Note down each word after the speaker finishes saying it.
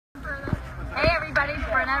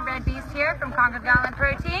Brenna, Red Beast here from Gauntlet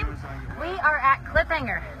Pro team. We are at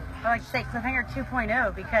Cliffhanger. I like to say Cliffhanger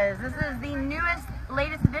 2.0 because this is the newest,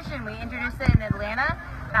 latest edition. We introduced it in Atlanta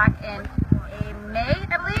back in May,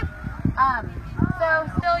 I believe.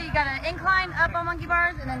 So still you got an incline up on monkey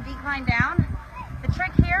bars and then decline down. The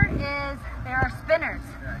trick here is there are spinners.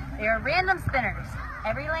 They are random spinners.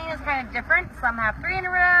 Every lane is kind of different. Some have 3 in a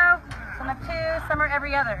row, some have 2, some are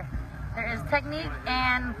every other. There is technique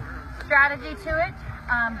and strategy to it.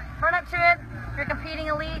 Run up to it. If you're competing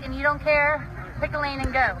elite and you don't care, pick a lane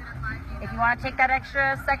and go. If you want to take that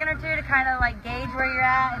extra second or two to kind of like gauge where you're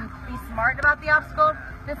at and be smart about the obstacle,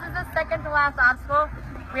 this is the second to last obstacle.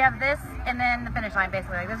 We have this and then the finish line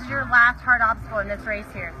basically. Like, this is your last hard obstacle in this race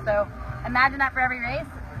here. So imagine that for every race.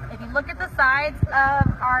 If you look at the sides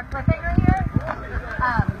of our cliffhanger here,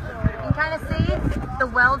 you can kind of see the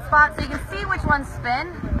weld spots, so you can see which ones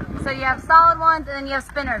spin. So you have solid ones and then you have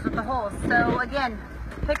spinners with the holes. So again,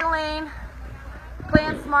 pick a lane,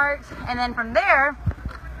 plan smart, and then from there,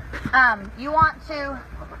 you want to,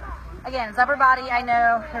 again, it's upper body, I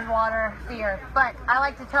know, there's water, fear, but I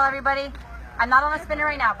like to tell everybody, I'm not on a spinner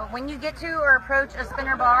right now, but when you get to or approach a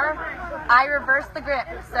spinner bar, I reverse the grip.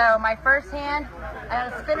 So my first hand, I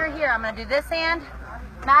have a spinner here, I'm going to do this hand,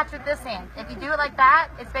 match with this hand. If you do it like that,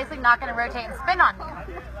 it's basically not going to rotate and spin on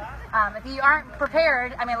you. If you aren't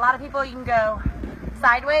prepared, I mean, a lot of people, you can go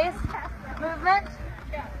sideways movement,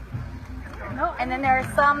 and then there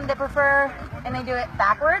are some that prefer, and they do it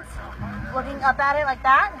backwards, looking up at it like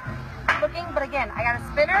that, but again, I got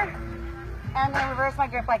a spinner, and I'm going to reverse my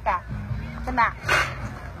grip like that to match.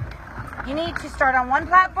 You need to start on one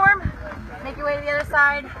platform, make your way to the other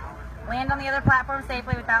side, land on the other platform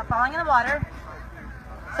safely without falling in the water.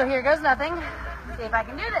 So here goes nothing. See if I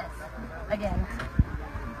can do this. Again,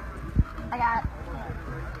 I got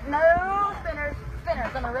no spinners.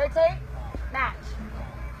 I'm going to rotate, match.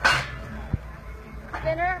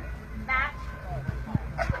 Spinner,